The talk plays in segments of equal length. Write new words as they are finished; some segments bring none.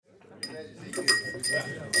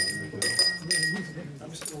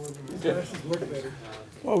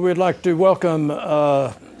Well, we'd like to welcome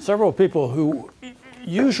several people who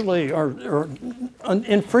usually are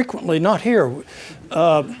infrequently not here.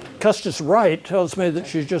 Custis Wright tells me that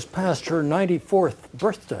she's just passed her 94th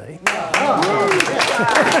birthday.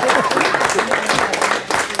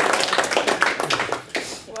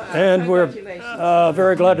 And we're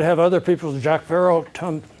very glad to have other people, Jack Farrell,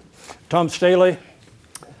 Tom Staley,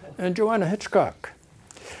 and Joanna Hitchcock.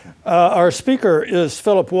 Our speaker is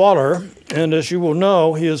Philip Waller, and as you will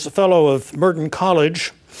know, he is a fellow of Merton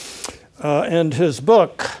College, and his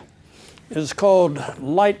book is called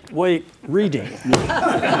Lightweight Reading. It's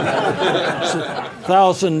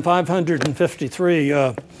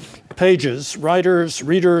 1,553 pages, Writers,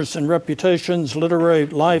 Readers, and Reputations, Literary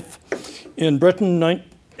Life in Britain,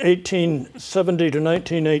 1870 to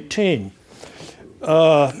 1918.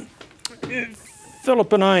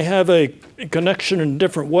 Philip and I have a connection in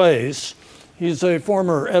different ways. He's a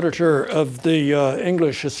former editor of the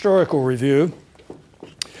English Historical Review,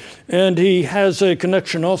 and he has a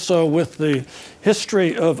connection also with the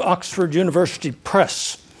history of Oxford University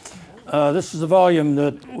Press. This is a volume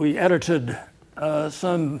that we edited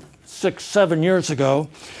some 6-7 years ago,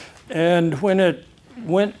 and when it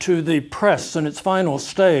went to the press in its final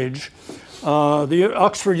stage, the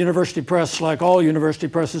Oxford University Press, like all university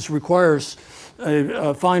presses, requires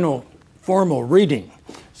a final formal reading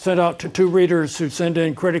sent out to 2 readers who send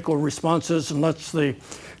in critical responses and lets the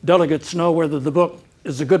delegates know whether the book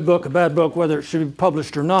is a good book, a bad book, whether it should be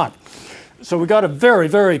published or not. So we got a very,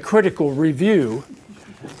 very critical review,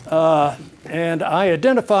 and I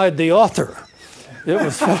identified the author. It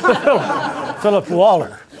was Philip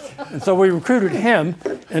Waller. And so we recruited him,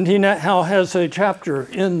 and he now has a chapter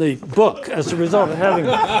in the book as a result of having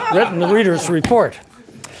written the reader's report.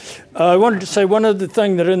 I wanted to say one other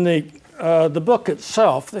thing, that in the book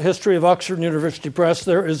itself, The History of Oxford University Press,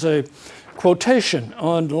 there is a quotation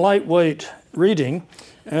on lightweight reading,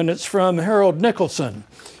 and it's from Harold Nicolson.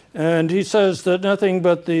 And he says that nothing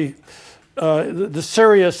but the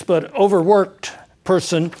serious but overworked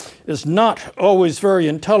person is not always very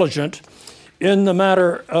intelligent in the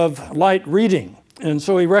matter of light reading. And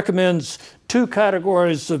so he recommends 2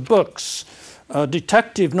 categories of books: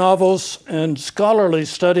 detective novels and scholarly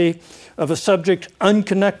study of a subject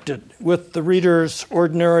unconnected with the reader's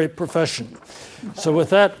ordinary profession. So with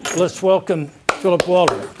that, let's welcome Philip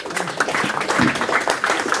Waller.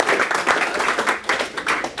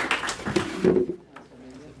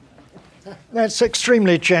 That's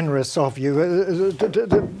extremely generous of you.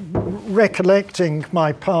 Recollecting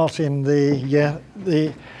my part in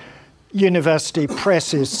the university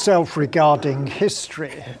press's self-regarding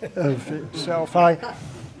history of itself, I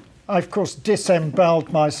of course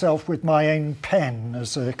disemboweled myself with my own pen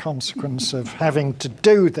as a consequence of having to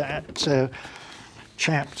do that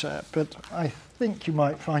chapter, but I think you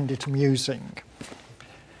might find it amusing.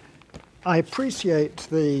 I appreciate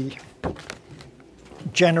the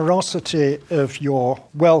generosity of your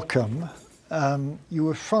welcome. You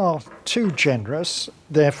were far too generous,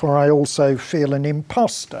 therefore I also feel an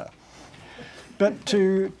imposter. But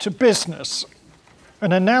to business,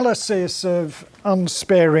 an analysis of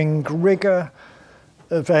unsparing rigour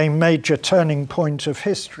of a major turning point of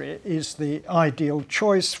history is the ideal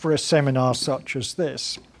choice for a seminar such as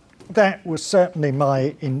this. That was certainly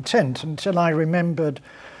my intent until I remembered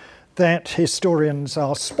that historians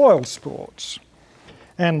are spoilsports.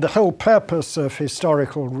 And the whole purpose of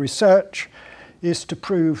historical research is to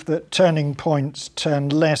prove that turning points turn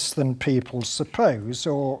less than people suppose,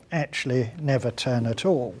 or actually never turn at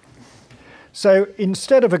all. So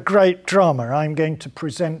instead of a great drama, I'm going to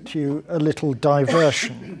present to you a little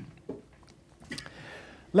diversion.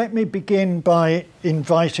 Let me begin by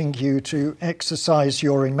inviting you to exercise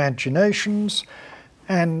your imaginations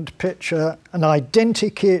and picture an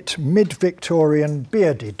identikit mid-Victorian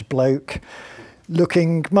bearded bloke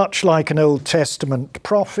looking much like an Old Testament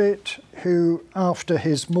prophet who, after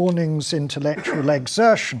his morning's intellectual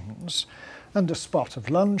exertions and a spot of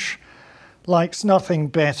lunch, likes nothing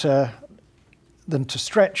better than to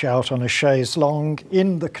stretch out on a chaise longue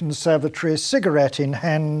in the conservatory, cigarette in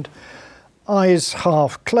hand, eyes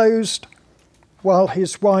half closed, while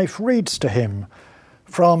his wife reads to him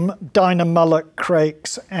from Dinah Mullock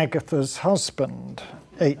Craik's Agatha's Husband,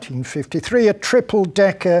 1853, a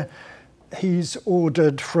triple-decker he's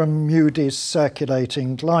ordered from Mudie's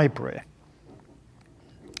circulating library,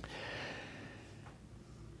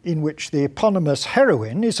 in which the eponymous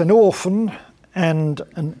heroine is an orphan and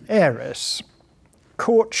an heiress.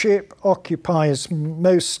 Courtship occupies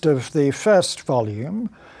most of the first volume,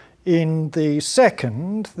 In the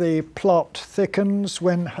second, the plot thickens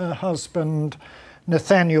when her husband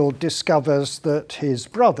Nathaniel discovers that his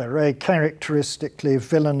brother, a characteristically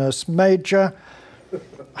villainous major,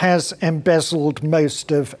 has embezzled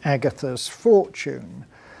most of Agatha's fortune.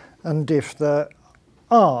 And if there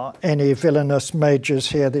are any villainous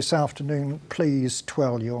majors here this afternoon, please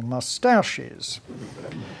twirl your moustaches.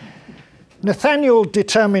 Nathaniel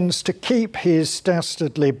determines to keep his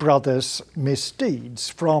dastardly brother's misdeeds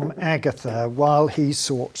from Agatha while he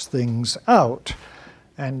sorts things out,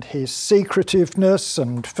 and his secretiveness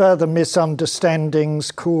and further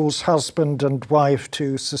misunderstandings cause husband and wife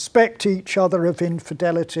to suspect each other of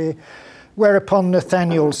infidelity, whereupon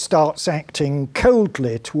Nathaniel starts acting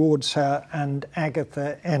coldly towards her, and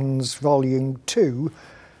Agatha ends Volume 2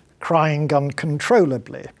 crying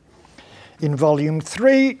uncontrollably. In Volume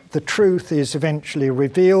 3, the truth is eventually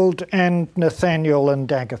revealed, and Nathaniel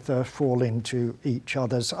and Agatha fall into each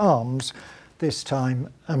other's arms, this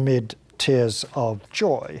time amid tears of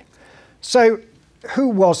joy. So, who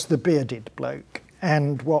was the bearded bloke,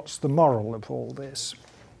 and what's the moral of all this?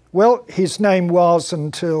 Well, his name was,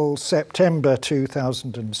 until September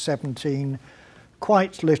 2017,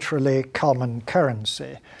 quite literally common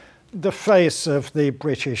currency, the face of the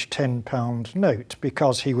British £10 note,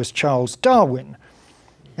 because he was Charles Darwin.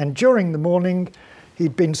 And during the morning,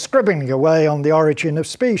 he'd been scribbling away on the origin of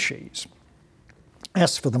species.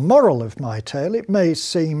 As for the moral of my tale, it may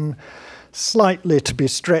seem slightly to be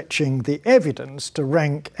stretching the evidence to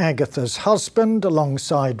rank Agatha's husband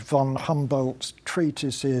alongside von Humboldt's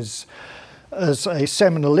treatises as a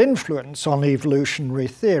seminal influence on evolutionary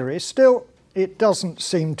theory. Still, it doesn't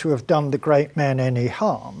seem to have done the great man any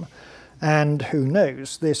harm, and who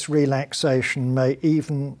knows, this relaxation may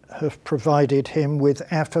even have provided him with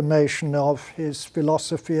affirmation of his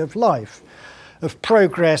philosophy of life, of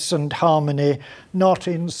progress and harmony, not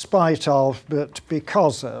in spite of, but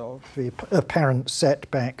because of the apparent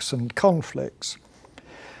setbacks and conflicts.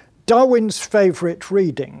 Darwin's favourite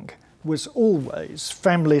reading was always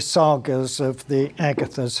family sagas of the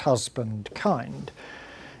Agatha's husband kind,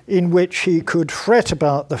 in which he could fret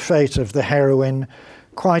about the fate of the heroine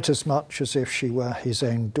quite as much as if she were his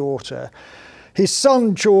own daughter. His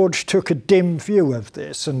son George took a dim view of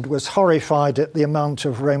this and was horrified at the amount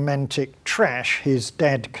of romantic trash his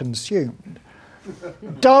dad consumed.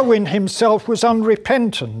 Darwin himself was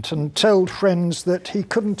unrepentant and told friends that he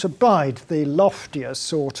couldn't abide the loftier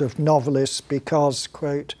sort of novelists because,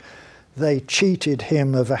 quote, they cheated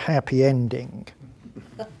him of a happy ending.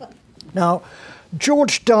 Now,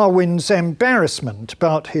 George Darwin's embarrassment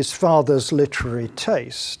about his father's literary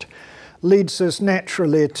taste leads us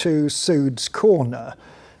naturally to Sude's Corner,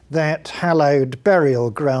 that hallowed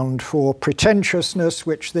burial ground for pretentiousness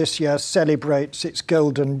which this year celebrates its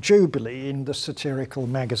golden jubilee in the satirical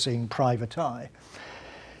magazine Private Eye.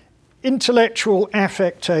 Intellectual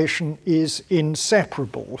affectation is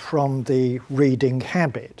inseparable from the reading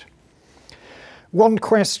habit. One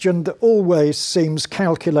question that always seems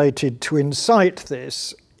calculated to incite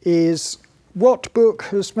this is, what book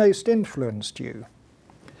has most influenced you?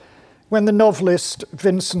 When the novelist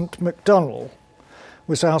Vincent MacDonald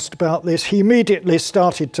was asked about this, he immediately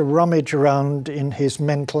started to rummage around in his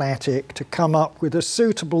mental attic to come up with a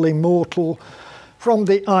suitable immortal from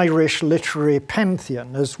the Irish literary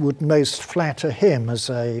pantheon as would most flatter him as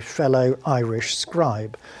a fellow Irish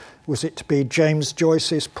scribe. Was it to be James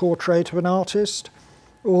Joyce's Portrait of an Artist,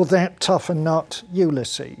 or that tougher nut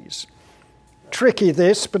Ulysses? Tricky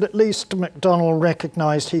this, but at least MacDonald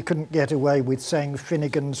recognised he couldn't get away with saying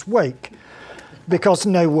Finnegan's Wake, because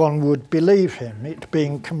no one would believe him, it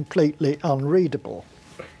being completely unreadable.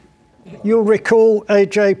 You'll recall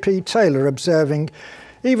A.J.P. Taylor observing,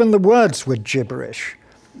 even the words were gibberish.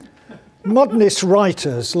 Modernist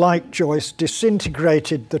writers like Joyce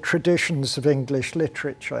disintegrated the traditions of English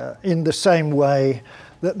literature in the same way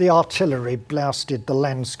that the artillery blasted the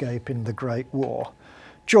landscape in the Great War.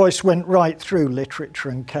 Joyce went right through literature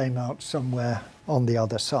and came out somewhere on the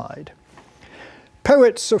other side.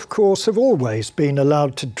 Poets, of course, have always been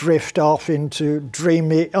allowed to drift off into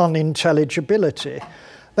dreamy unintelligibility.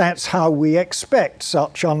 That's how we expect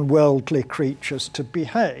such unworldly creatures to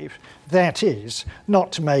behave. That is,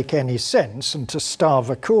 not to make any sense and to starve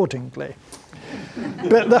accordingly.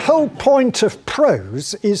 But the whole point of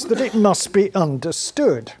prose is that it must be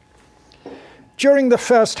understood. During the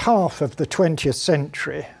first half of the 20th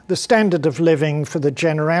century, the standard of living for the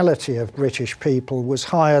generality of British people was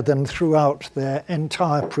higher than throughout their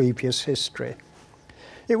entire previous history.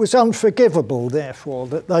 It was unforgivable, therefore,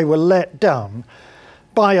 that they were let down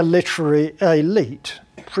by a literary elite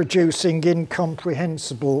producing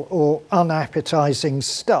incomprehensible or unappetizing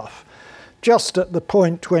stuff, just at the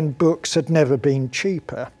point when books had never been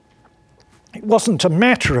cheaper. It wasn't a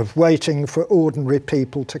matter of waiting for ordinary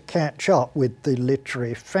people to catch up with the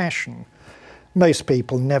literary fashion. Most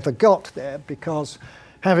people never got there because,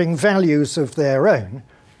 having values of their own,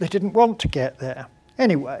 they didn't want to get there.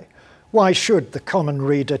 Anyway, why should the common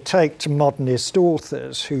reader take to modernist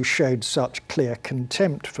authors who showed such clear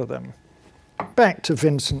contempt for them? Back to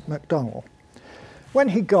Vincent MacDonald. When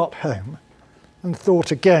he got home and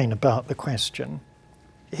thought again about the question,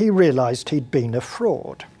 he realised he'd been a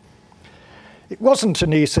fraud. It wasn't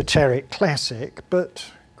an esoteric classic,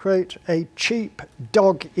 but, quote, a cheap,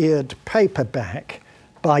 dog-eared paperback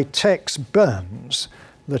by Tex Burns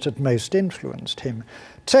that had most influenced him.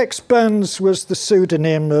 Tex Burns was the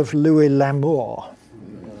pseudonym of Louis L'Amour.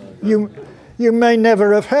 You may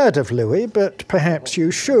never have heard of Louis, but perhaps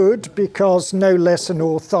you should, because no less an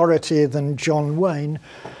authority than John Wayne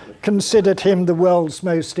considered him the world's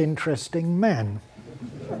most interesting man.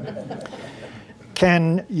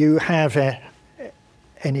 Can you have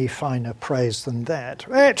any finer praise than that?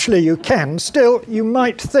 Actually, you can. Still, you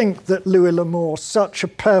might think that Louis L'Amour such a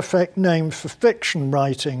perfect name for fiction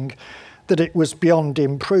writing that it was beyond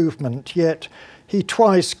improvement, yet he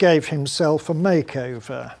twice gave himself a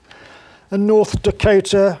makeover. A North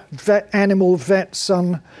Dakota animal vet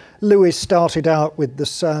son, Louis started out with the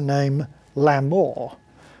surname L'Amour.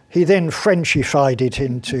 He then Frenchified it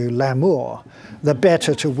into L'Amour, the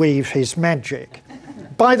better to weave his magic.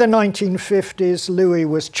 By the 1950s, Louis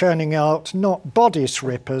was churning out not bodice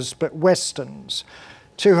rippers, but westerns,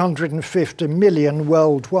 250 million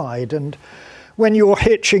worldwide. And when you're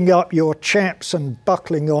hitching up your chaps and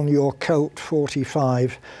buckling on your Colt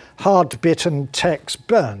 45, hard-bitten Tex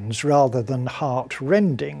Burns rather than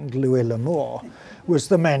heart-rending Louis L'Amour was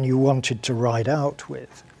the man you wanted to ride out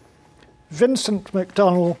with. Vincent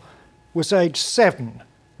MacDonald was age 7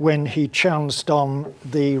 when he chanced on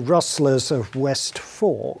the Rustlers of West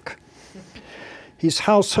Fork. His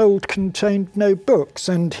household contained no books,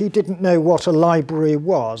 and he didn't know what a library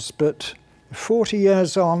was, but 40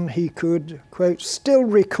 years on he could, quote, still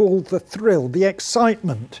recall the thrill, the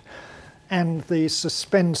excitement, and the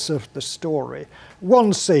suspense of the story.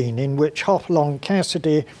 One scene in which Hopalong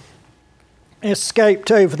Cassidy escaped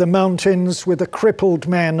over the mountains with a crippled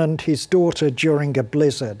man and his daughter during a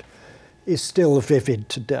blizzard is still vivid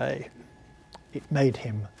today. It made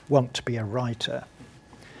him want to be a writer.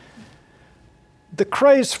 The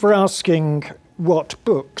craze for asking what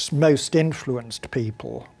books most influenced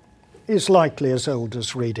people is likely as old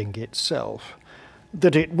as reading itself.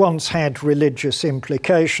 That it once had religious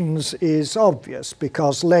implications is obvious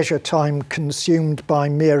because leisure time consumed by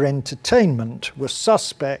mere entertainment was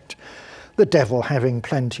suspect, the devil having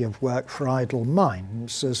plenty of work for idle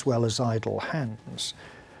minds as well as idle hands.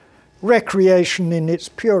 Recreation in its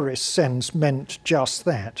purest sense meant just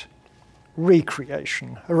that.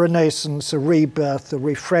 Recreation, a renaissance, a rebirth, a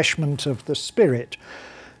refreshment of the spirit,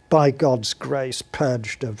 by God's grace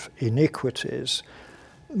purged of iniquities.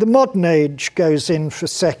 The modern age goes in for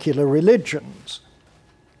secular religions,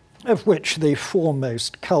 of which the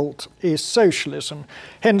foremost cult is socialism,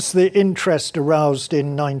 hence the interest aroused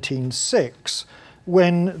in 1906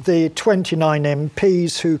 when the 29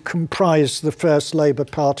 MPs who comprised the first Labour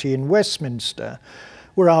Party in Westminster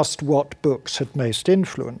were asked what books had most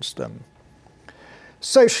influenced them.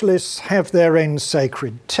 Socialists have their own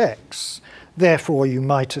sacred texts, therefore you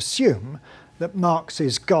might assume that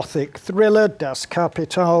Marx's Gothic thriller, Das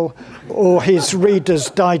Kapital, or his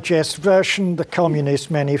Reader's Digest version, The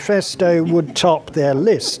Communist Manifesto, would top their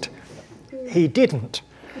list. He didn't.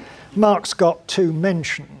 Marx got 2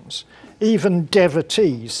 mentions. Even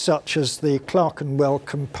devotees such as the Clerkenwell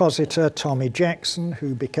compositor Tommy Jackson,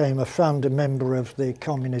 who became a founder member of the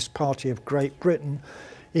Communist Party of Great Britain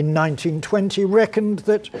in 1920, reckoned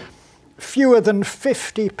that fewer than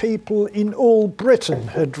 50 people in all Britain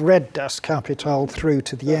had read Das Kapital through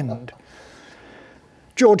to the end.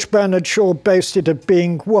 George Bernard Shaw boasted of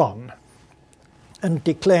being one and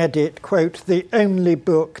declared it, quote, the only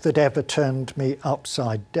book that ever turned me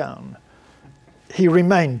upside down. He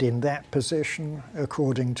remained in that position,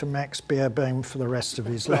 according to Max Beerbohm, for the rest of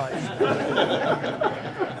his life.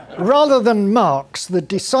 Rather than Marx, the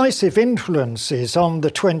decisive influences on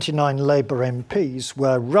the 29 Labour MPs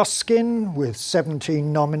were Ruskin, with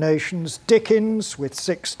 17 nominations, Dickens, with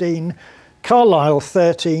 16, Carlyle,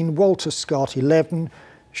 13, Walter Scott, 11,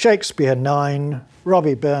 Shakespeare, 9,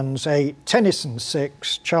 Robbie Burns, 8, Tennyson,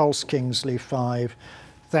 6, Charles Kingsley, 5,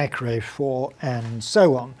 Thackeray, 4, and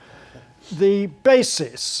so on. The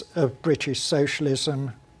basis of British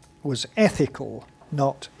socialism was ethical,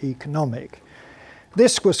 not economic.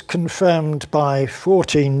 This was confirmed by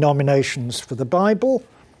 14 nominations for the Bible,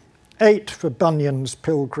 8 for Bunyan's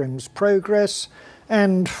Pilgrim's Progress,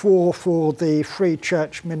 and 4 for the Free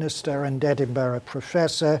Church minister and Edinburgh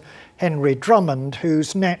professor Henry Drummond,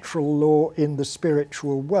 whose Natural Law in the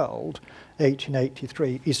Spiritual World,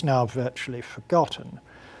 1883, is now virtually forgotten.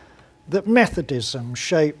 That Methodism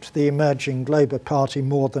shaped the emerging Labour Party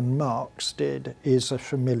more than Marx did is a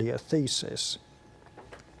familiar thesis.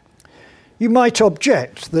 You might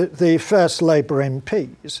object that the first Labour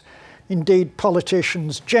MPs, indeed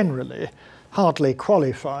politicians generally, hardly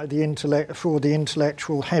qualify for the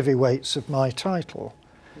intellectual heavyweights of my title.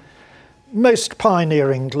 Most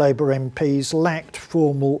pioneering Labour MPs lacked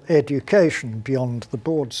formal education beyond the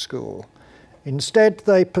board school. Instead,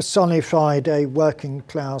 they personified a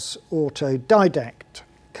working-class autodidact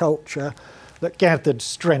culture that gathered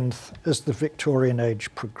strength as the Victorian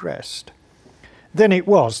age progressed. Then it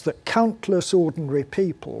was that countless ordinary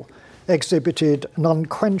people exhibited an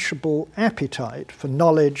unquenchable appetite for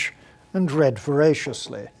knowledge and read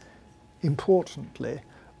voraciously. Importantly,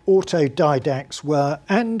 autodidacts were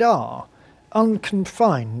and are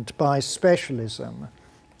unconfined by specialism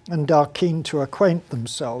and are keen to acquaint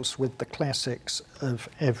themselves with the classics of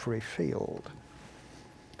every field.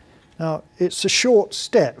 Now, it's a short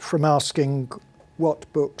step from asking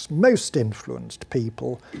what books most influenced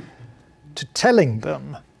people to telling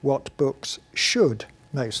them what books should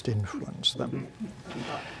most influence them.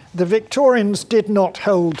 The Victorians did not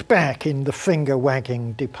hold back in the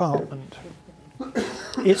finger-wagging department.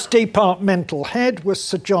 Its departmental head was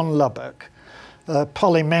Sir John Lubbock, a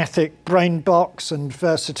polymathic brain box and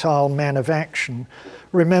versatile man of action,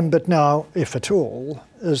 remembered now, if at all,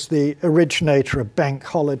 as the originator of bank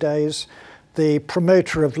holidays, the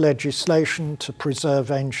promoter of legislation to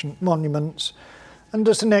preserve ancient monuments, and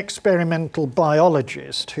as an experimental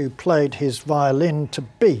biologist who played his violin to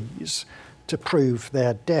bees to prove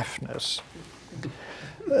their deafness.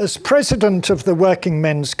 As president of the Working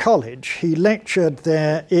Men's College, he lectured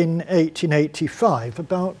there in 1885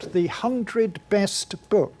 about the 100 best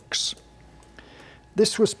books.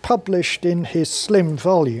 This was published in his slim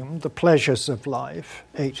volume, The Pleasures of Life,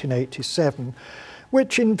 1887,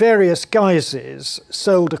 which in various guises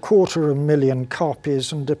sold 250,000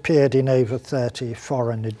 copies and appeared in over 30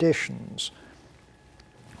 foreign editions.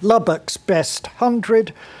 Lubbock's best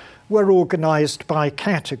 100 were organised by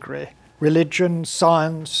category: religion,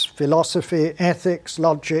 science, philosophy, ethics,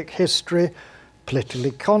 logic, history, political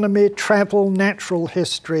economy, travel, natural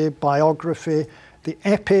history, biography, the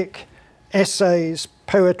epic, essays,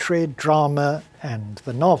 poetry, drama, and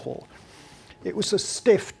the novel. It was a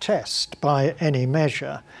stiff test by any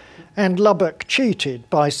measure, and Lubbock cheated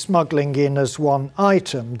by smuggling in as one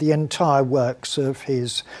item the entire works of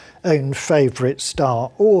his own favourite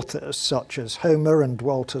star authors, such as Homer and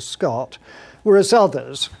Walter Scott, whereas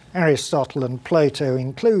others, Aristotle and Plato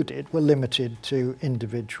included, were limited to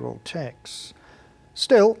individual texts.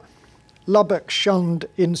 Still, Lubbock shunned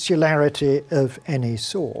insularity of any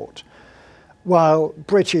sort. While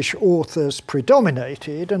British authors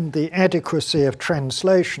predominated and the adequacy of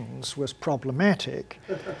translations was problematic,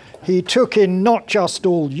 he took in not just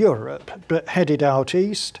all Europe, but headed out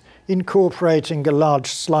east, incorporating a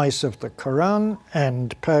large slice of the Quran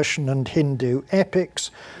and Persian and Hindu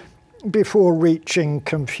epics before reaching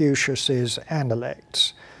Confucius's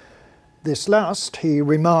Analects. This last, he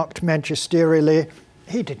remarked magisterially,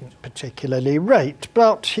 he didn't particularly rate,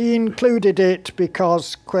 but he included it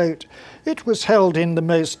because, quote, it was held in the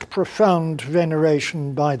most profound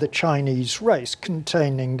veneration by the Chinese race,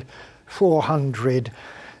 containing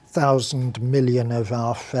 400,000 million of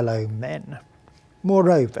our fellow men.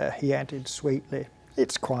 Moreover, he added sweetly,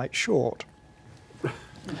 it's quite short.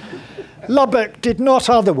 Lubbock did not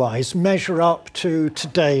otherwise measure up to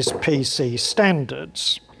today's PC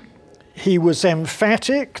standards. He was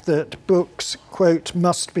emphatic that books, quote,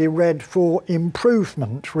 must be read for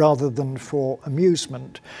improvement rather than for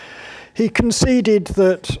amusement. He conceded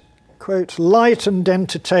that, quote, light and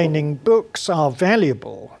entertaining books are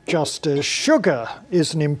valuable, just as sugar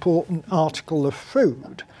is an important article of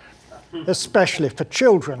food, especially for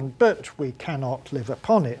children, but we cannot live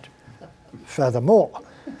upon it. Furthermore,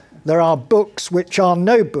 there are books which are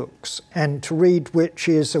no books, and to read which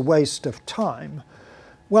is a waste of time,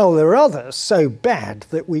 while there are others so bad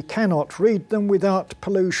that we cannot read them without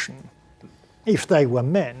pollution. If they were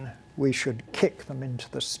men, we should kick them into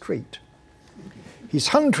the street.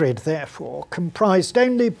 His 100, therefore, comprised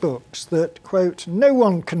only books that, quote, no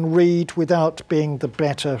one can read without being the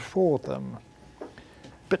better for them.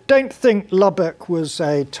 But don't think Lubbock was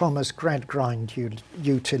a Thomas Gradgrind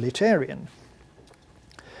utilitarian.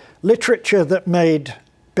 Literature that made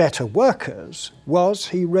better workers was,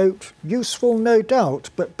 he wrote, useful no doubt,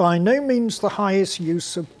 but by no means the highest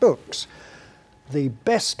use of books. The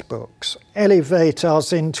best books elevate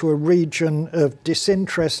us into a region of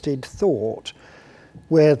disinterested thought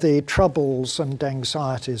where the troubles and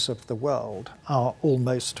anxieties of the world are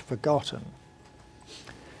almost forgotten.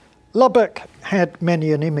 Lubbock had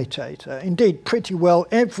many an imitator. Indeed, pretty well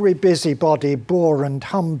every busybody, bore and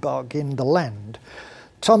humbug in the land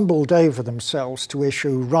tumbled over themselves to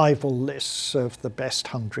issue rival lists of the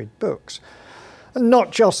best 100 books. And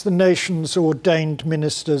not just the nation's ordained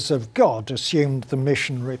ministers of God assumed the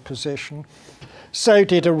missionary position. So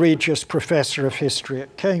did a Regius Professor of History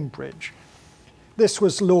at Cambridge. This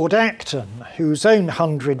was Lord Acton, whose own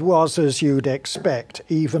 100 was, as you'd expect,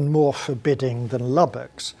 even more forbidding than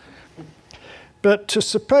Lubbock's. But to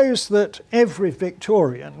suppose that every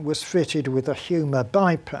Victorian was fitted with a humour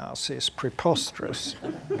bypass is preposterous.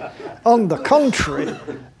 On the contrary,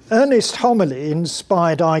 Ernest Homilly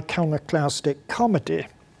inspired iconoclastic comedy.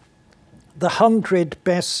 The 100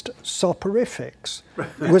 best soporifics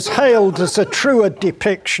was hailed as a truer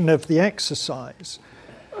depiction of the exercise.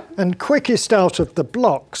 And quickest out of the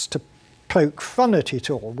blocks to poke fun at it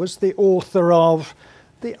all was the author of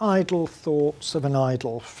The Idle Thoughts of an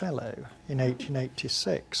Idle Fellow in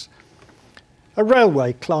 1886. A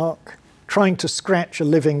railway clerk trying to scratch a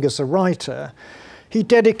living as a writer, he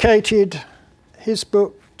dedicated his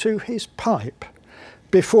book to his pipe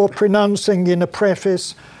before pronouncing in a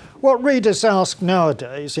preface, "What readers ask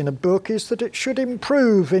nowadays in a book is that it should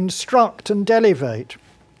improve, instruct and elevate.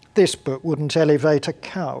 This book wouldn't elevate a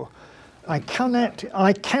cow. I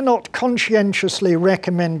cannot conscientiously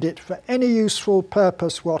recommend it for any useful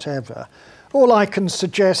purpose whatever. All I can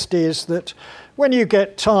suggest is that when you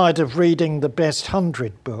get tired of reading the best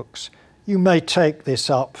 100 books, you may take this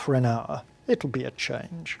up for an hour. It'll be a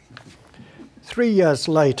change." 3 years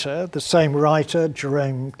later, the same writer,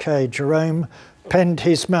 Jerome K. Jerome, penned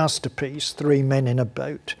his masterpiece, Three Men in a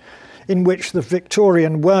Boat, in which the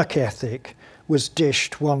Victorian work ethic was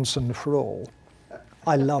dished once and for all.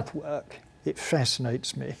 I love work. It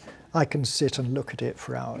fascinates me. I can sit and look at it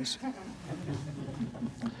for hours.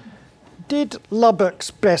 Did Lubbock's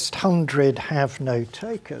best 100 have no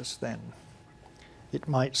takers then? It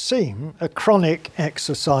might seem a chronic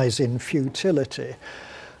exercise in futility,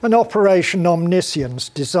 an operation omniscience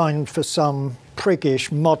designed for some priggish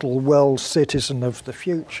model world citizen of the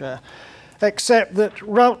future, except that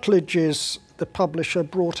Routledge's, the publisher,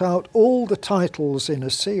 brought out all the titles in a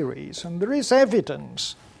series, and there is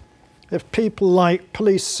evidence of people like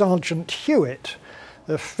Police Sergeant Hewitt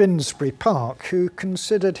of Finsbury Park, who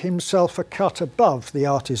considered himself a cut above the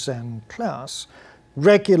artisan class,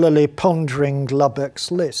 regularly pondering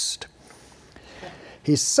Lubbock's list.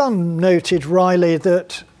 His son noted wryly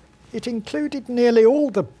that it included nearly all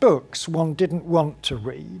the books one didn't want to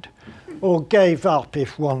read, or gave up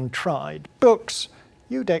if one tried. Books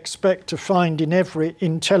you'd expect to find in every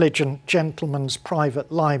intelligent gentleman's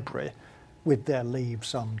private library with their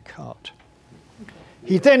leaves uncut.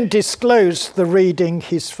 He then disclosed the reading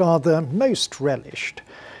his father most relished.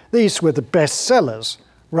 These were the bestsellers: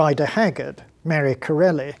 Rider Haggard, Mary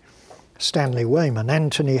Corelli, Stanley Weyman,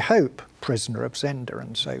 Anthony Hope, Prisoner of Zenda,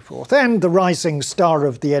 and so forth, and the rising star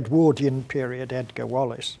of the Edwardian period, Edgar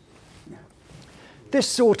Wallace. This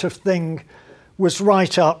sort of thing was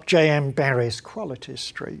right up J.M. Barrie's Quality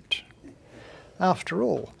Street. After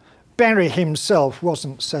all, Barrie himself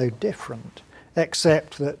wasn't so different,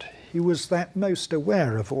 except that he was that most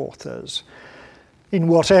aware of authors. In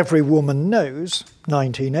What Every Woman Knows,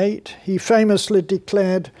 1908, he famously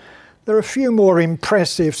declared, "There are few more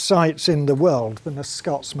impressive sights in the world than a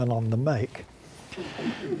Scotsman on the make."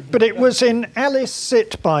 But it was in Alice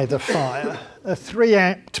Sit by the Fire, a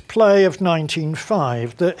 3-act play of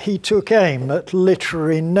 1905, that he took aim at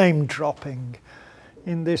literary name-dropping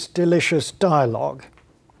in this delicious dialogue.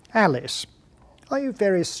 "Alice, are you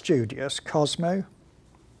very studious, Cosmo?"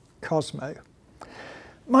 Cosmo: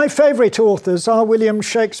 "My favourite authors are William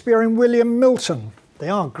Shakespeare and William Milton. They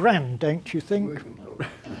are grand, don't you think?"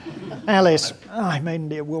 Alice: "I'm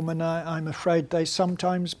only a woman. I'm afraid they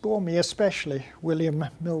sometimes bore me, especially William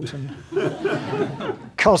Milton."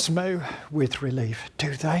 Cosmo, with relief: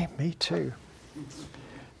 "Do they? Me too."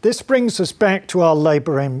 This brings us back to our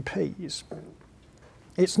Labour MPs.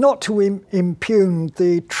 It's not to impugn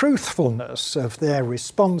the truthfulness of their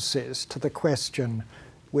responses to the question,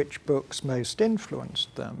 which books most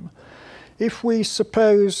influenced them, if we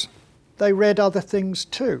suppose they read other things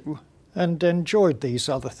too and enjoyed these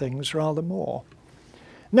other things rather more.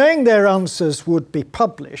 Knowing their answers would be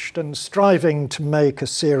published and striving to make a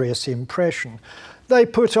serious impression, They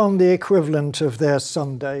put on the equivalent of their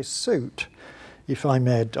Sunday suit, if I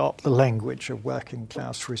may adopt the language of working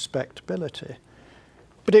class respectability.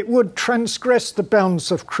 But it would transgress the bounds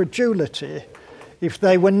of credulity if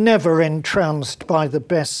they were never entranced by the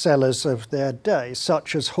bestsellers of their day,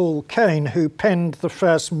 such as Hall Caine, who penned the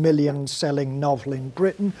first million-selling novel in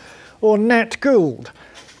Britain, or Nat Gould,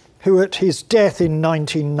 who at his death in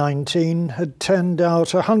 1919 had turned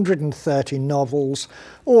out 130 novels,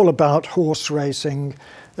 all about horse racing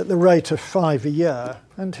at the rate of 5 a year,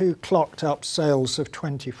 and who clocked up sales of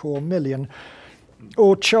 24 million.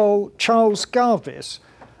 Or Charles Garvice.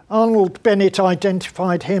 Arnold Bennett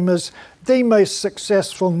identified him as the most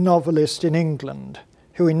successful novelist in England,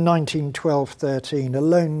 who in 1912-13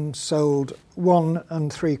 alone sold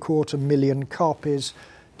 1.75 million copies,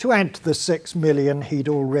 to add to the 6 million he'd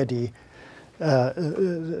already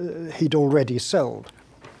sold.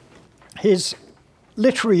 His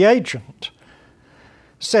literary agent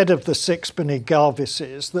said of the sixpenny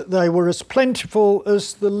Garvices that they were as plentiful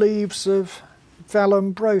as the leaves of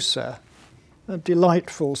Vallombrosa, a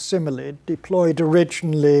delightful simile deployed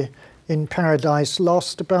originally in Paradise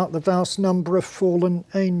Lost about the vast number of fallen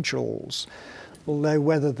angels, although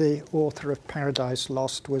whether the author of Paradise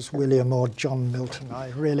Lost was William or John Milton, I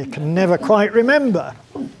really can never quite remember.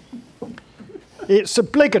 It's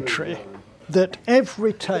obligatory that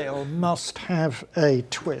every tale must have a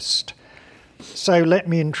twist. So let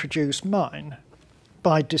me introduce mine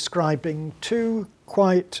by describing two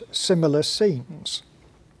quite similar scenes.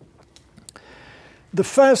 The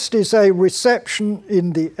first is a reception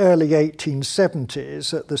in the early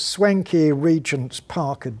 1870s at the swanky Regent's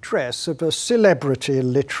Park address of a celebrity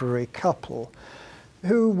literary couple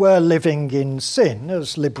who were living in sin,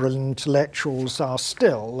 as liberal intellectuals are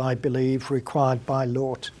still, I believe, required by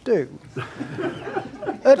law to do.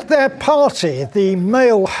 At their party, the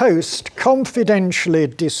male host confidentially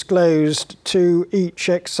disclosed to each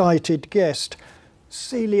excited guest,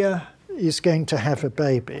 "Celia is going to have a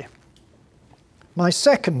baby." My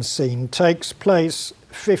second scene takes place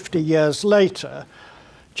 50 years later,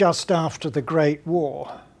 just after the Great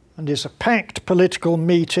War, and is a packed political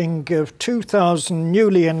meeting of 2,000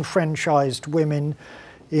 newly enfranchised women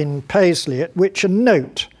in Paisley, at which a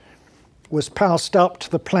note was passed up to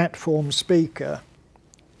the platform speaker.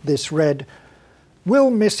 This read,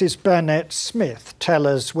 "Will Mrs. Burnett Smith tell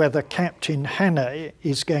us whether Captain Hannay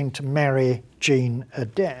is going to marry Jean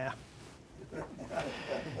Adair?"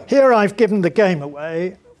 Here I've given the game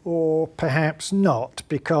away, or perhaps not,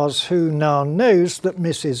 because who now knows that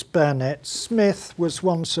Mrs. Burnett Smith was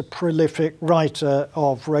once a prolific writer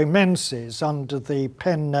of romances under the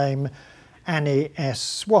pen name Annie S.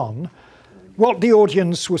 Swan. What the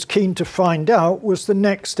audience was keen to find out was the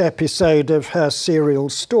next episode of her serial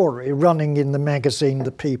story running in the magazine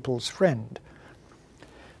The People's Friend.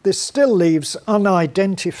 This still leaves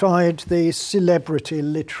unidentified the celebrity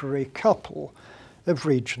literary couple of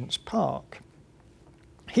Regent's Park.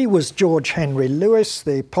 He was George Henry Lewis,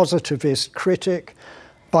 the positivist critic,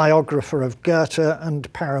 biographer of Goethe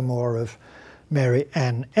and paramour of Mary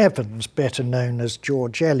Ann Evans, better known as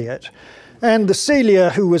George Eliot. And the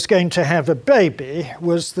Celia who was going to have a baby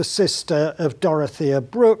was the sister of Dorothea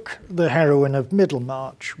Brooke, the heroine of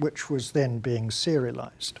Middlemarch, which was then being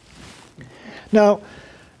serialised. Now,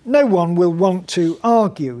 no one will want to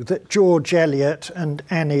argue that George Eliot and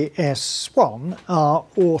Annie S. Swan are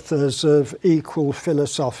authors of equal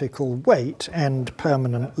philosophical weight and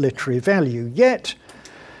permanent literary value. Yet,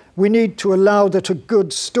 we need to allow that a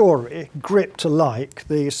good story, gripped alike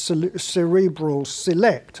the cerebral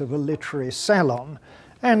select of a literary salon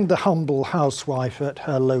and the humble housewife at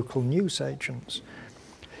her local newsagents,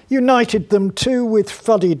 united them too with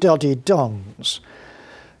fuddy-duddy dons.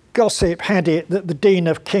 Gossip had it that the Dean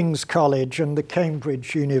of King's College and the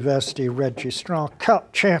Cambridge University Registrar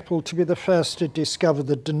cut Chapel to be the first to discover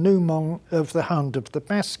the denouement of The Hound of the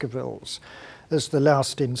Baskervilles as the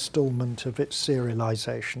last instalment of its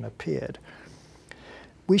serialisation appeared.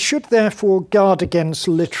 We should therefore guard against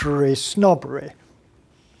literary snobbery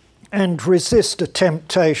and resist a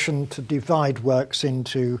temptation to divide works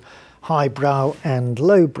into highbrow and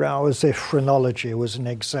lowbrow as if phrenology was an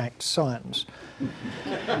exact science.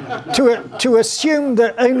 To assume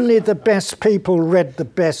that only the best people read the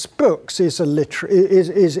best books is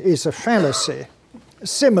a fallacy.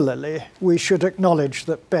 Similarly, we should acknowledge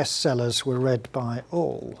that bestsellers were read by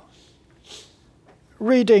all.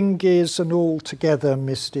 Reading is an altogether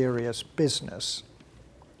mysterious business.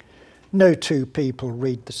 No two people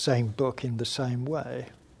read the same book in the same way.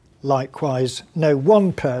 Likewise, no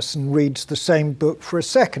one person reads the same book for a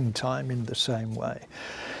second time in the same way.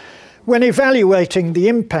 When evaluating the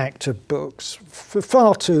impact of books, for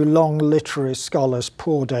far too long literary scholars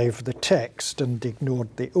pored over the text and ignored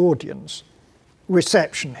the audience.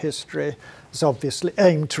 Reception history has obviously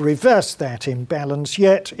aimed to reverse that imbalance,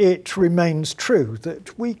 yet it remains true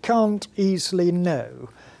that we can't easily know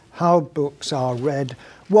how books are read,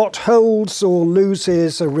 what holds or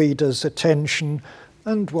loses a reader's attention,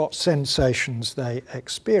 and what sensations they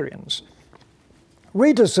experience.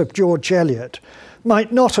 Readers of George Eliot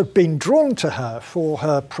might not have been drawn to her for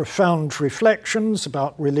her profound reflections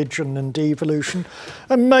about religion and evolution,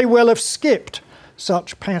 and may well have skipped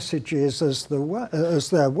such passages as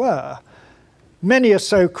there were. Many a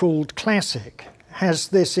so-called classic has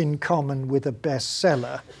this in common with a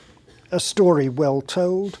bestseller: a story well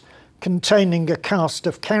told, containing a cast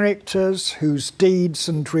of characters whose deeds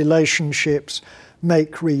and relationships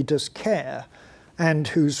make readers care, and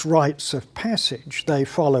whose rites of passage they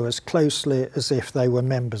follow as closely as if they were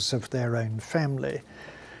members of their own family.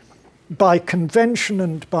 By convention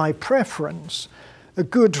and by preference, a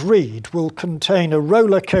good read will contain a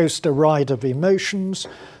roller coaster ride of emotions,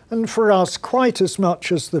 and for us, quite as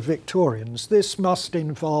much as the Victorians, this must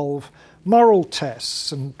involve moral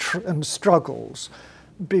tests and struggles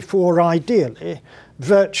before, ideally,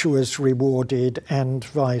 virtue is rewarded and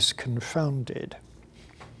vice confounded.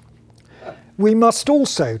 We must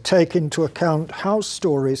also take into account how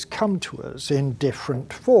stories come to us in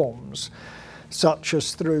different forms, such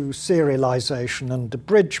as through serialization and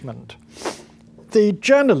abridgment. The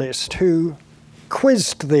journalist who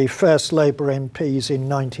quizzed the first Labour MPs in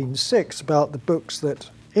 1906 about the books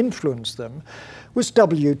that influenced them was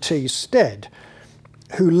W.T. Stead,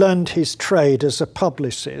 who learned his trade as a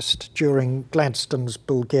publicist during Gladstone's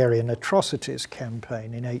Bulgarian atrocities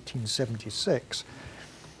campaign in 1876.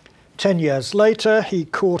 10 years later, he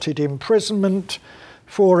courted imprisonment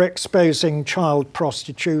for exposing child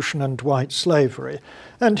prostitution and white slavery,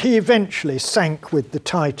 and he eventually sank with the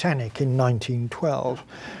Titanic in 1912.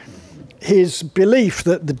 His belief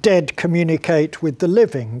that the dead communicate with the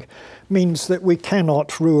living means that we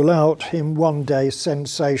cannot rule out him one day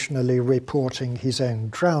sensationally reporting his own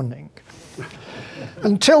drowning.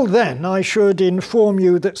 Until then, I should inform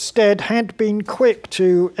you that Stead had been quick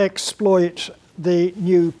to exploit the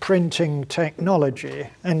new printing technology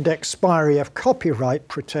and expiry of copyright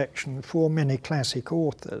protection for many classic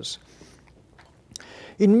authors.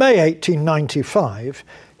 In May 1895,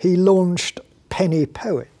 he launched Penny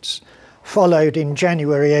Poets, followed in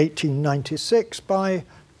January 1896 by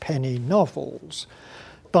Penny Novels.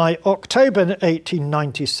 By October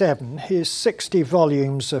 1897, his 60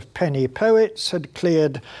 volumes of Penny Poets had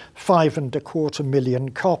cleared 5.25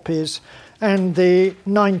 million copies, and the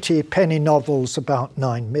 90 penny novels about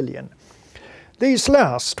 9 million. These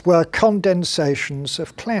last were condensations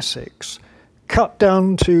of classics, cut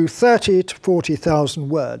down to 30 to 40,000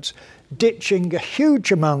 words, ditching a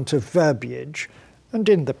huge amount of verbiage, and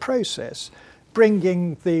in the process,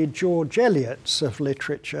 bringing the George Eliots of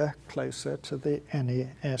literature closer to the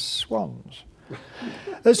NES Swans.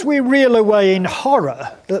 As we reel away in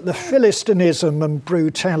horror at the Philistinism and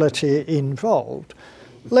brutality involved,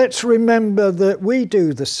 let's remember that we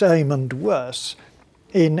do the same and worse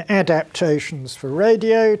in adaptations for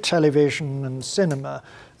radio, television and cinema,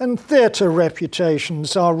 and theatre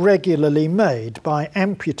reputations are regularly made by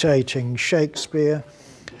amputating Shakespeare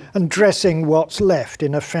and dressing what's left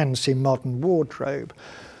in a fancy modern wardrobe.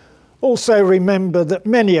 Also remember that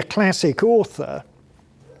many a classic author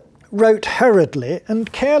wrote hurriedly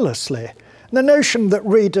and carelessly. The notion that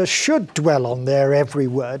readers should dwell on their every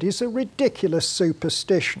word is a ridiculous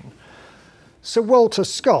superstition. Sir Walter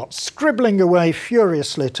Scott, scribbling away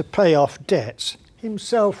furiously to pay off debts,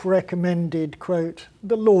 himself recommended, quote,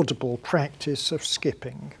 the laudable practice of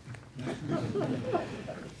skipping.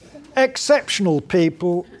 Exceptional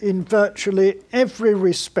people in virtually every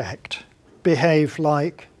respect behave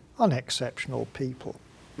like unexceptional people.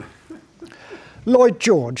 Lloyd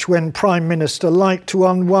George, when Prime Minister, liked to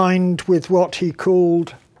unwind with what he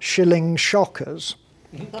called shilling shockers,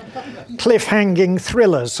 cliff-hanging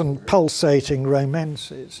thrillers and pulsating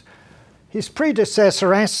romances. His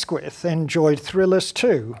predecessor Asquith enjoyed thrillers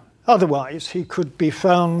too. Otherwise, he could be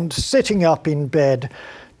found sitting up in bed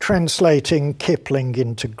translating Kipling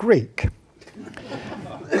into Greek.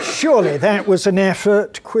 Surely that was an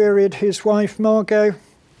effort, queried his wife Margot.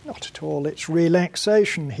 Not at all, it's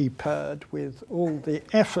relaxation, he purred, with all the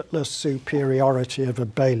effortless superiority of a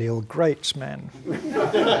Balliol Greatsman.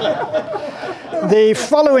 The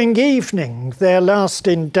following evening, their last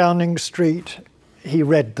in Downing Street, he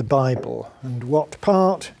read the Bible. And what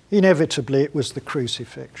part? Inevitably, it was the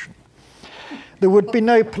crucifixion. There would be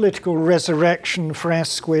no political resurrection for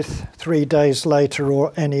Asquith 3 days later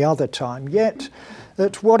or any other time. Yet,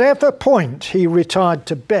 at whatever point he retired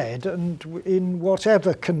to bed and in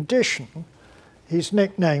whatever condition, his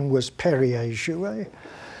nickname was Perrier-Jouët,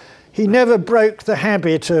 he never broke the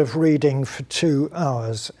habit of reading for 2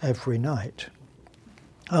 hours every night.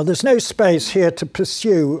 There's no space here to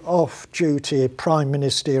pursue off-duty prime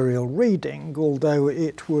ministerial reading, although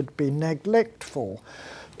it would be neglectful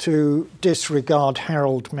to disregard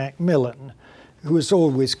Harold Macmillan, who was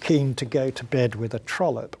always keen to go to bed with a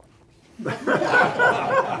trollop.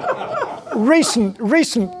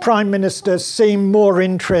 Recent prime ministers seem more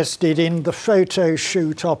interested in the photo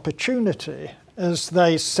shoot opportunity as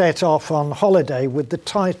they set off on holiday with the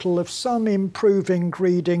title of some improving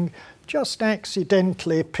reading just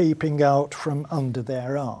accidentally peeping out from under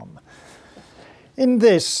their arm. In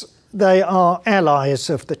this, they are allies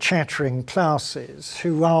of the chattering classes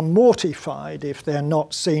who are mortified if they're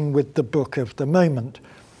not seen with the book of the moment.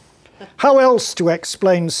 How else to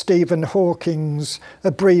explain Stephen Hawking's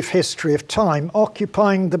A Brief History of Time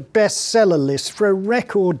occupying the bestseller list for a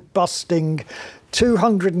record-busting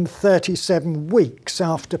 237 weeks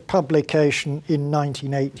after publication in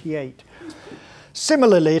 1988?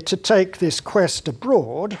 Similarly, to take this quest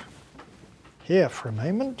abroad, here for a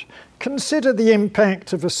moment, consider the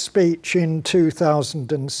impact of a speech in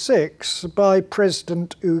 2006 by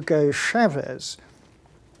President Hugo Chavez,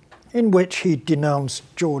 in which he denounced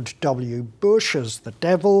George W. Bush as the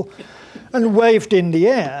devil and waved in the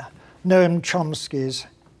air Noam Chomsky's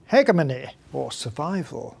hegemony or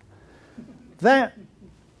survival. That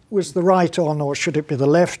was the right-on, or should it be the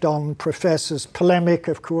left-on, professor's polemic,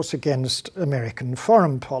 of course, against American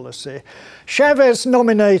foreign policy. Chavez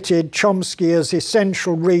nominated Chomsky as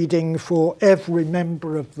essential reading for every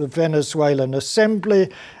member of the Venezuelan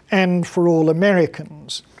Assembly and for all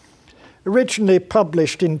Americans. Originally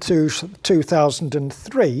published in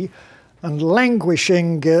 2003 and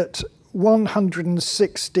languishing at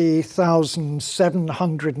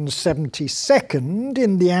 160,772nd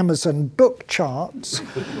in the Amazon book charts,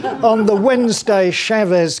 on the Wednesday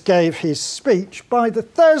Chavez gave his speech, by the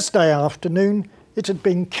Thursday afternoon it had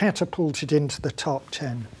been catapulted into the top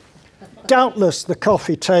 10. Doubtless the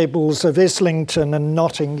coffee tables of Islington and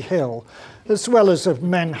Notting Hill, as well as of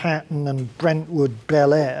Manhattan and Brentwood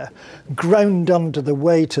Bel Air, groaned under the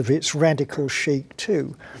weight of its radical chic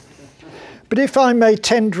too. But if I may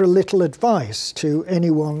tender a little advice to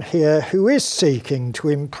anyone here who is seeking to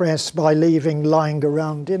impress by leaving lying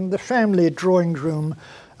around in the family drawing room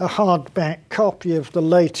a hardback copy of the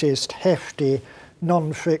latest hefty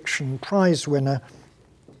non-fiction prize winner,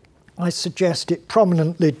 I suggest it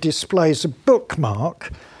prominently displays a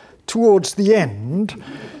bookmark towards the end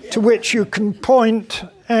to which you can point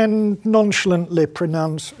and nonchalantly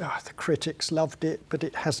pronounce, the critics loved it, but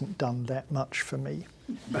it hasn't done that much for me.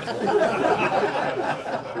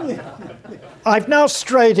 I've now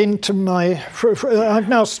strayed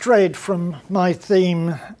from my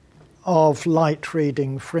theme of light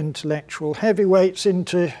reading for intellectual heavyweights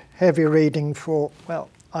into heavy reading for, well,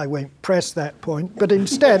 I won't press that point, but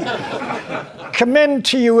instead commend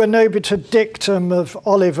to you an obiter dictum of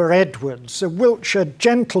Oliver Edwards, a Wiltshire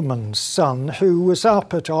gentleman's son who was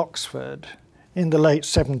up at Oxford in the late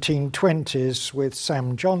 1720s with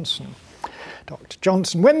Sam Johnson. Dr.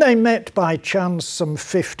 Johnson, when they met by chance some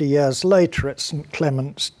 50 years later at St.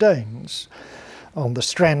 Clement's Danes on the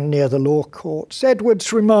Strand near the Law Courts,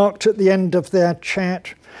 Edwards remarked at the end of their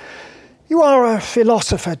chat, "You are a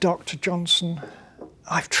philosopher, Dr. Johnson.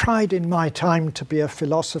 I've tried in my time to be a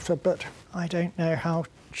philosopher, but I don't know how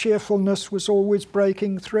cheerfulness was always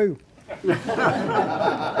breaking through."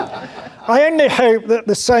 I only hope that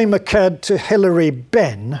the same occurred to Hilary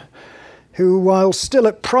Benn, who, while still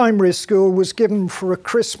at primary school, was given for a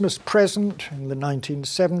Christmas present in the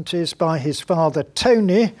 1970s by his father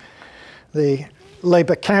Tony, the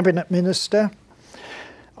Labour cabinet minister,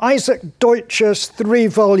 Isaac Deutscher's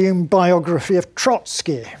 3-volume biography of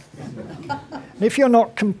Trotsky. And if you're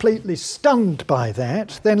not completely stunned by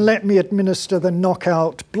that, then let me administer the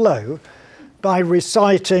knockout blow by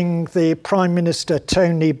reciting the Prime Minister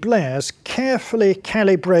Tony Blair's carefully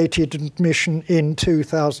calibrated admission in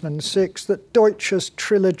 2006 that Deutscher's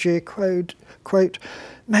trilogy, quote,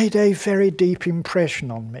 made a very deep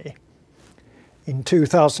impression on me. In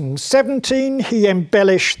 2017, he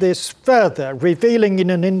embellished this further, revealing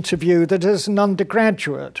in an interview that as an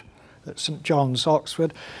undergraduate at St. John's,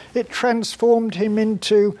 Oxford, it transformed him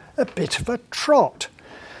into a bit of a trot.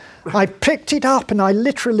 I picked it up and I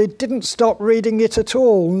literally didn't stop reading it at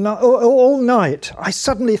all night. I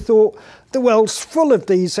suddenly thought, the world's full of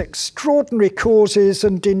these extraordinary causes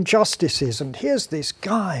and injustices, and here's this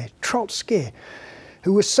guy, Trotsky,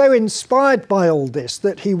 who was so inspired by all this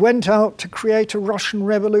that he went out to create a Russian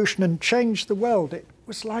revolution and change the world. It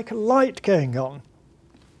was like a light going on.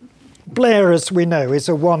 Blair, as we know, is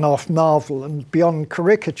a one-off marvel and beyond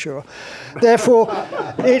caricature. Therefore,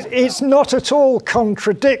 it's not at all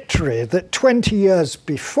contradictory that 20 years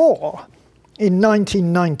before, in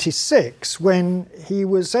 1996, when he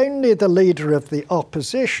was only the leader of the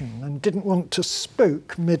opposition and didn't want to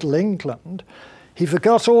spook Middle England, he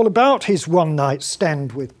forgot all about his one-night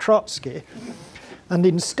stand with Trotsky and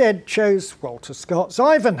instead chose Walter Scott's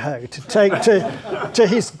Ivanhoe to take to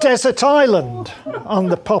his desert island on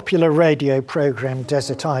the popular radio programme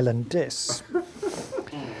Desert Island Discs.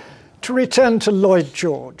 To return to Lloyd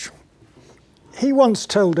George, he once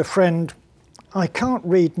told a friend, "I can't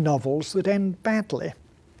read novels that end badly."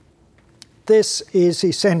 This is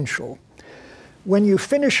essential. When you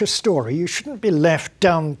finish a story, you shouldn't be left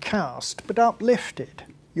downcast, but uplifted,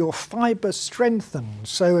 your fibre strengthened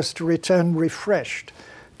so as to return refreshed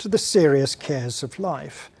to the serious cares of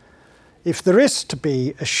life. If there is to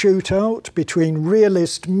be a shootout between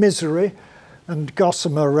realist misery and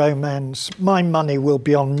gossamer romance, my money will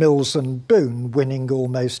be on Mills and Boon winning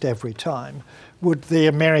almost every time. Would the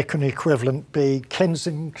American equivalent be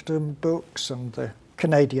Kensington Books and the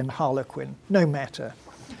Canadian Harlequin? No matter.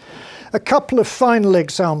 A couple of final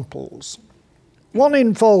examples. One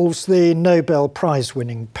involves the Nobel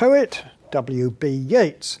Prize-winning poet, W.B.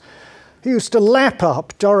 Yeats, who used to lap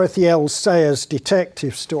up Dorothy L. Sayers'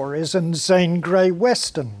 detective stories and Zane Grey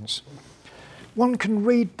westerns. One can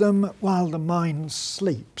read them while the mind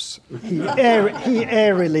sleeps, he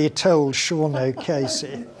airily told Sean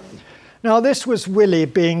O'Casey. Now, this was Willie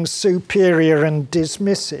being superior and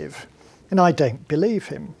dismissive, and I don't believe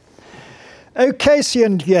him. O'Casey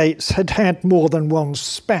and Yeats had had more than one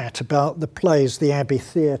spat about the plays the Abbey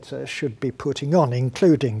Theatre should be putting on,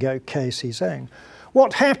 including O'Casey's own.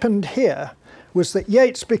 What happened here was that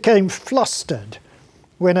Yeats became flustered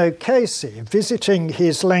when O'Casey, visiting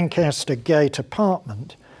his Lancaster Gate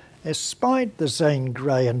apartment, espied the Zane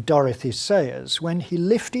Grey and Dorothy Sayers when he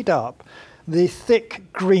lifted up the thick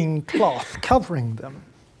green cloth covering them.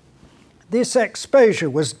 This exposure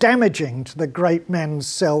was damaging to the great man's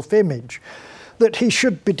self-image, that he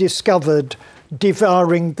should be discovered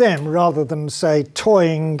devouring them rather than, say,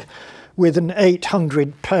 toying with an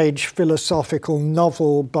 800-page philosophical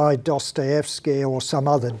novel by Dostoevsky or some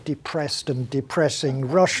other depressed and depressing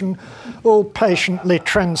Russian, all patiently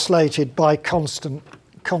translated by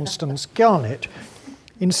Constance Garnett.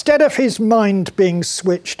 Instead of his mind being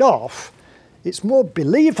switched off, it's more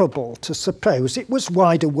believable to suppose it was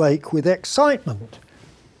wide awake with excitement.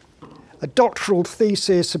 A doctoral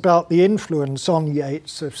thesis about the influence on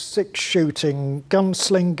Yeats of six-shooting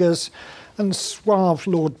gunslingers and suave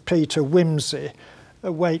Lord Peter Wimsey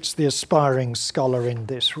awaits the aspiring scholar in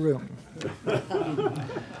this room.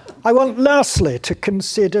 I want lastly to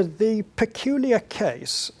consider the peculiar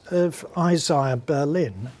case of Isaiah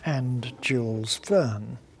Berlin and Jules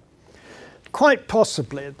Verne. Quite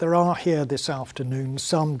possibly there are here this afternoon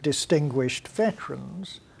some distinguished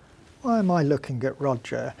veterans, why am I looking at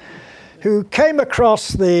Roger, who came across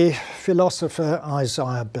the philosopher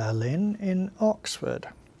Isaiah Berlin in Oxford.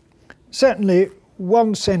 Certainly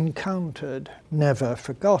once encountered, never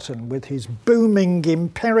forgotten, with his booming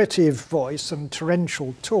imperative voice and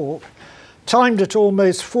torrential talk, timed at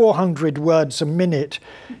almost 400 words a minute,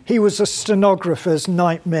 he was a stenographer's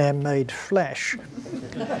nightmare made flesh.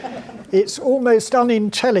 It's almost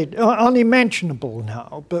unimaginable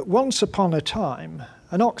now, but once upon a time,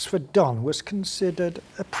 an Oxford Don was considered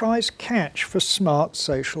a prize catch for smart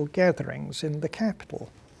social gatherings in the capital.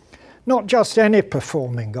 Not just any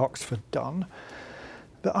performing Oxford Don,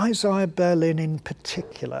 but Isaiah Berlin in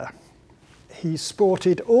particular. He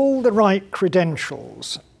sported all the right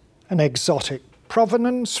credentials: an exotic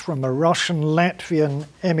provenance from a Russian-Latvian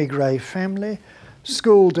émigré family,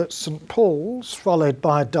 schooled at St Paul's, followed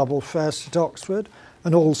by a double first at Oxford,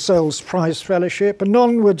 an All Souls Prize Fellowship, and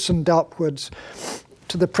onwards and upwards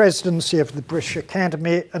to the presidency of the British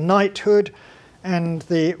Academy, a knighthood, and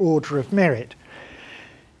the Order of Merit.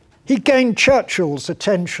 He gained Churchill's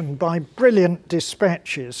attention by brilliant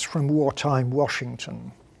dispatches from wartime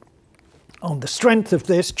Washington. On the strength of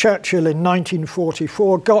this, Churchill in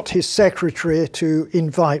 1944 got his secretary to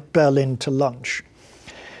invite Berlin to lunch.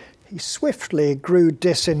 He swiftly grew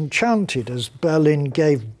disenchanted as Berlin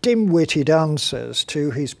gave dim-witted answers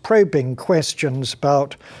to his probing questions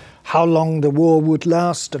about how long the war would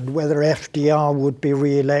last and whether FDR would be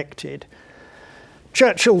re-elected.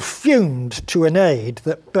 Churchill fumed to an aide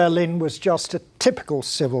that Berlin was just a typical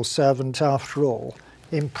civil servant after all,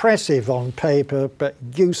 impressive on paper but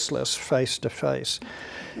useless face to face.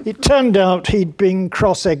 It turned out he'd been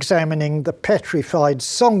cross-examining the petrified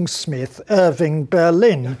songsmith Irving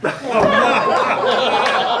Berlin,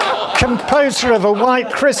 composer of A White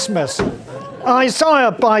Christmas.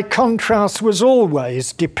 Isaiah, by contrast, was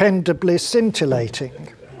always dependably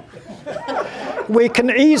scintillating. We can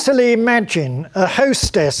easily imagine a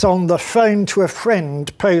hostess on the phone to a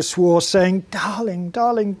friend post-war saying,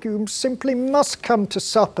 darling, you simply must come to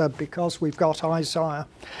supper because we've got Isaiah.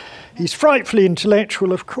 He's frightfully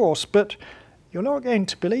intellectual, of course, but you're not going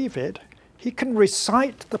to believe it. He can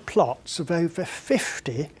recite the plots of over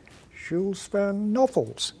 50 Jules Verne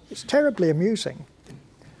novels. It's terribly amusing.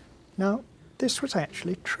 Now, this was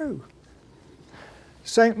actually true.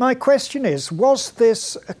 So my question is, was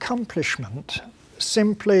this accomplishment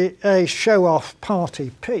simply a show-off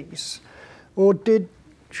party piece, or did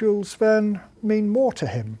Jules Verne mean more to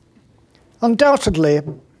him? Undoubtedly,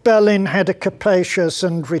 Berlin had a capacious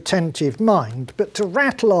and retentive mind, but to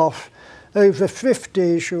rattle off over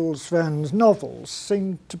 50 Jules Verne's novels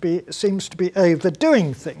seems to be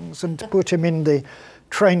overdoing things, and to put him in the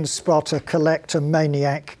train spotter collector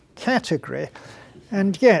maniac category.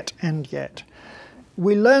 And yet,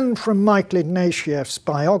 we learn from Michael Ignatieff's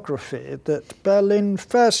biography that Berlin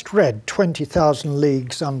first read 20,000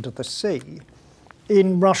 Leagues Under the Sea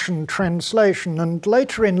in Russian translation, and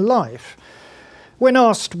later in life, when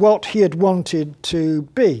asked what he had wanted to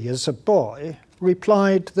be as a boy,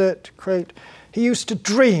 replied that, quote, he used to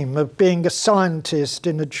dream of being a scientist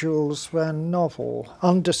in a Jules Verne novel,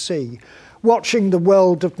 undersea, watching the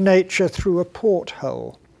world of nature through a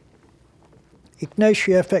porthole.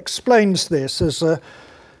 Ignatieff explains this as a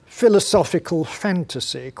philosophical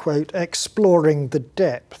fantasy, quote, exploring the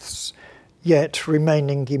depths, yet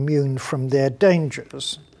remaining immune from their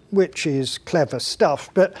dangers, which is clever stuff.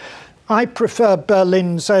 But I prefer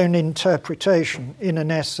Berlin's own interpretation in an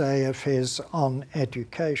essay of his on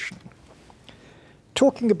education.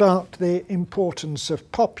 Talking about the importance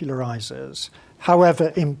of popularizers,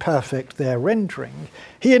 however imperfect their rendering,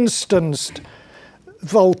 he instanced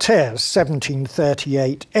Voltaire's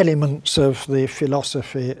 1738 Elements of the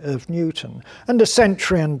Philosophy of Newton, and a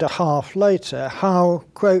century and a half later how,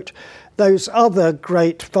 quote, those other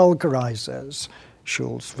great vulgarizers,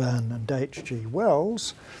 Jules Verne and H.G.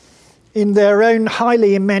 Wells, in their own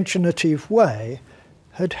highly imaginative way,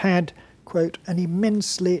 had, quote, an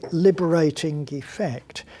immensely liberating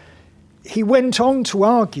effect. He went on to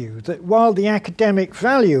argue that while the academic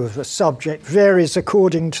value of a subject varies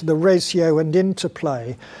according to the ratio and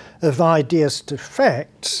interplay of ideas to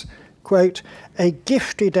facts, quote, a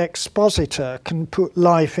gifted expositor can put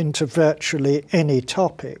life into virtually any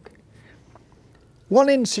topic. One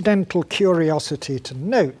incidental curiosity to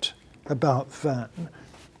note about Verne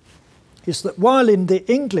is that while in the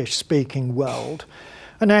English-speaking world,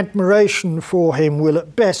 an admiration for him will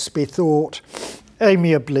at best be thought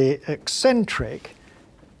amiably eccentric,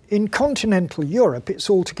 in continental Europe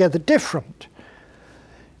it's altogether different.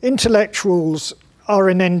 Intellectuals are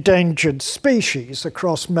an endangered species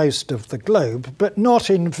across most of the globe, but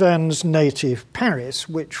not in Verne's native Paris,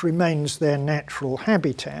 which remains their natural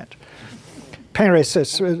habitat. Paris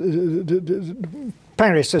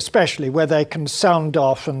especially, where they can sound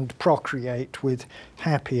off and procreate with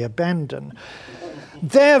happy abandon.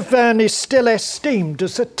 There Verne is still esteemed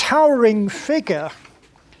as a towering figure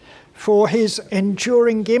for his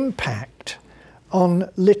enduring impact on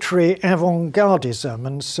literary avant-gardism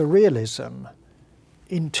and surrealism.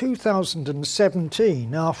 In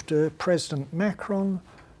 2017, after President Macron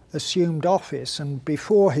assumed office and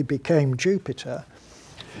before he became Jupiter,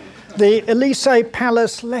 the Élysée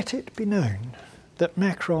Palace let it be known that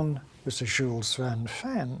Macron was a Jules Verne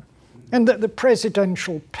fan, and that the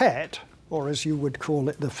presidential pet, or as you would call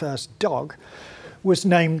it, the first dog, was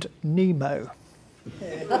named Nemo.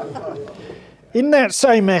 In that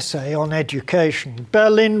same essay on education,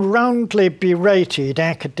 Berlin roundly berated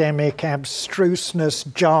academic abstruseness,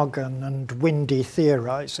 jargon, and windy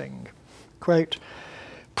theorizing. Quote,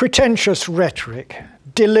 pretentious rhetoric,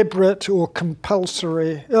 deliberate or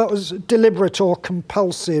compulsive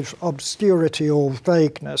obscurity or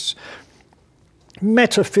vagueness,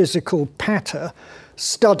 metaphysical patter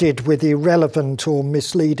studied with irrelevant or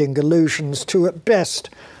misleading allusions to, at best,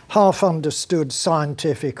 half-understood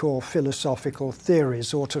scientific or philosophical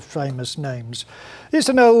theories or to famous names, is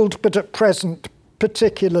an old but at present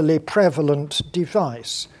particularly prevalent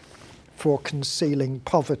device for concealing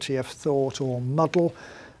poverty of thought or muddle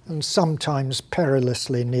and sometimes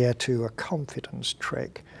perilously near to a confidence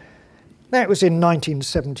trick. That was in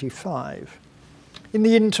 1975. In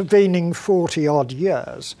the intervening 40-odd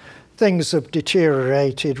years, things have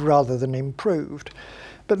deteriorated rather than improved,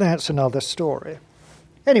 but that's another story.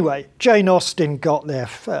 Anyway, Jane Austen got there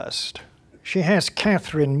first. She has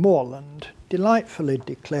Catherine Morland delightfully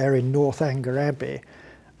declare in Northanger Abbey,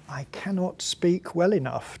 "I cannot speak well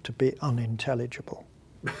enough to be unintelligible."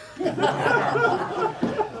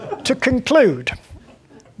 To conclude,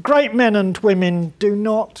 great men and women do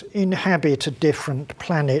not inhabit a different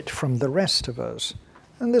planet from the rest of us,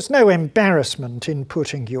 and there's no embarrassment in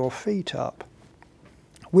putting your feet up.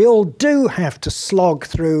 We all do have to slog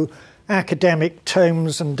through academic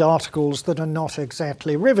tomes and articles that are not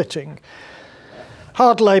exactly riveting.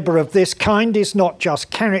 Hard labour of this kind is not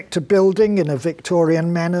just character building in a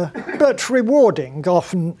Victorian manner, but rewarding,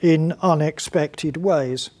 often in unexpected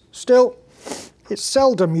ways. Still, it's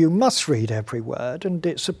seldom you must read every word, and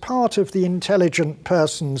it's a part of the intelligent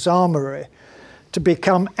person's armoury to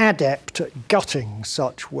become adept at gutting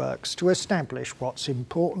such works to establish what's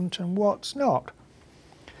important and what's not.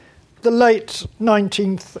 The late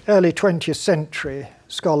 19th, early 20th century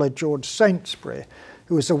scholar George Saintsbury,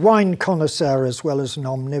 who was a wine connoisseur as well as an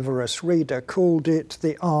omnivorous reader, called it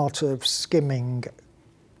the art of skimming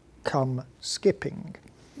cum skipping.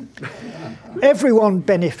 Everyone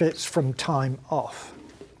benefits from time off.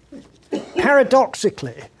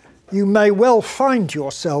 Paradoxically, you may well find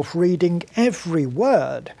yourself reading every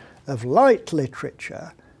word of light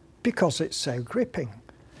literature because it's so gripping.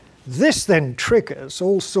 This then triggers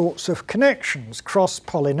all sorts of connections,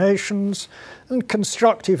 cross-pollinations, and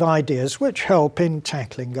constructive ideas which help in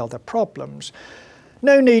tackling other problems.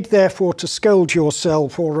 No need, therefore, to scold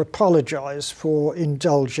yourself or apologise for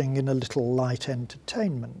indulging in a little light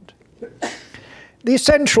entertainment. The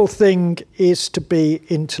essential thing is to be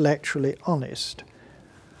intellectually honest.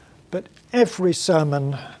 But every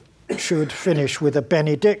sermon should finish with a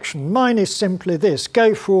benediction. Mine is simply this: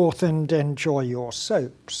 go forth and enjoy your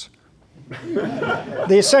soaps.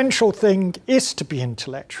 The essential thing is to be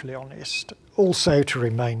intellectually honest, also to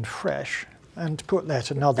remain fresh, and to put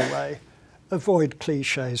that another way, avoid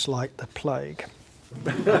cliches like the plague.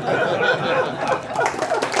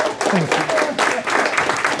 Thank you.